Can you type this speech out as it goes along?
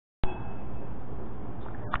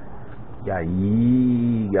E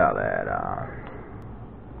aí, galera,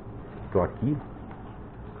 tô aqui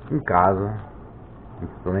em casa, em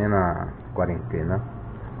plena quarentena,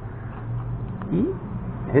 e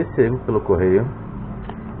recebo pelo correio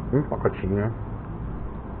um pacotinho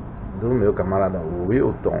do meu camarada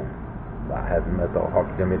Wilton, da Heavy Metal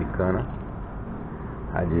Rock americana.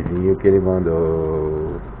 Adivinha o que ele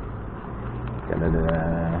mandou?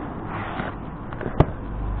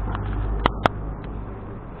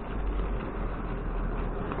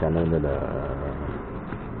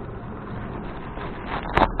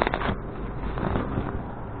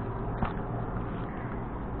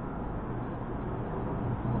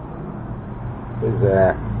 Pois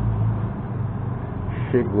é,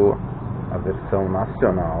 chegou a versão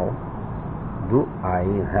nacional do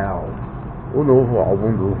In Hell, o novo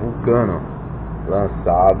álbum do Vulcano,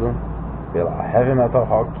 lançado pela Heavy Metal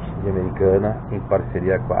Rock americana em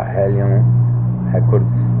parceria com a HELLION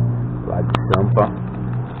Records lá de Sampa.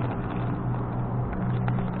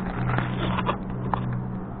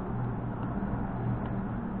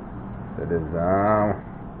 CDzão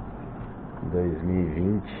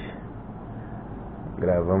 2020.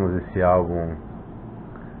 Gravamos esse álbum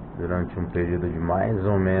durante um período de mais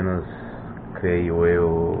ou menos, creio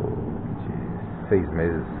eu, de 6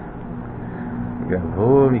 meses.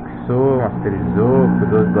 Gravou, mixou, masterizou,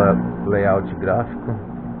 cuidou do layout gráfico,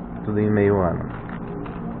 tudo em meio ano.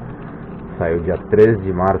 Saiu dia 13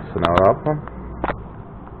 de março na Europa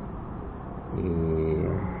e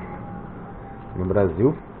no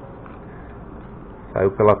Brasil saiu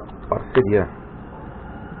pela parceria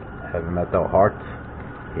Heavy Metal Rock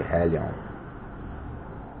e HELLION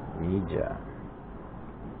mídia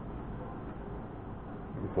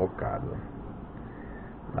invocado.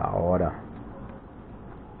 Da hora.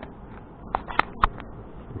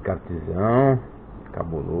 Encartezão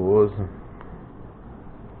cabuloso.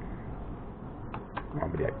 Vamos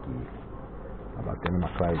abrir aqui. Tá batendo uma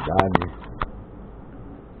claridade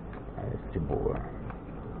de boa.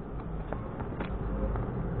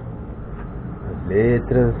 As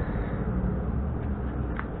letras,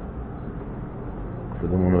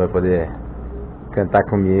 todo mundo vai poder cantar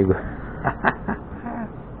comigo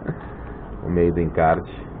no meio do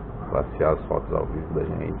encarte, passear as fotos ao vivo da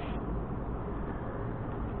gente.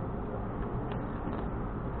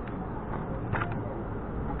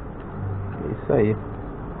 É isso aí.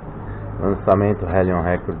 Lançamento HELLION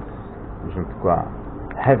Records junto com a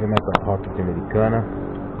Heavy Metal Rock americana.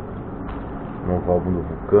 Novo álbum do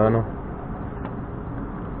Vulcano.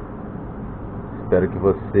 Espero que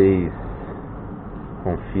vocês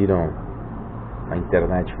confiram na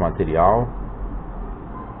internet o material.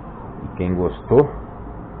 E quem gostou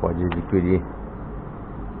pode adquirir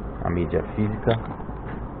a mídia física.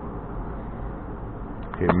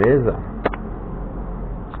 Firmeza?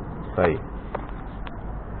 Isso aí.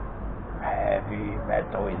 Heavy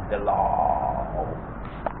metal is the law.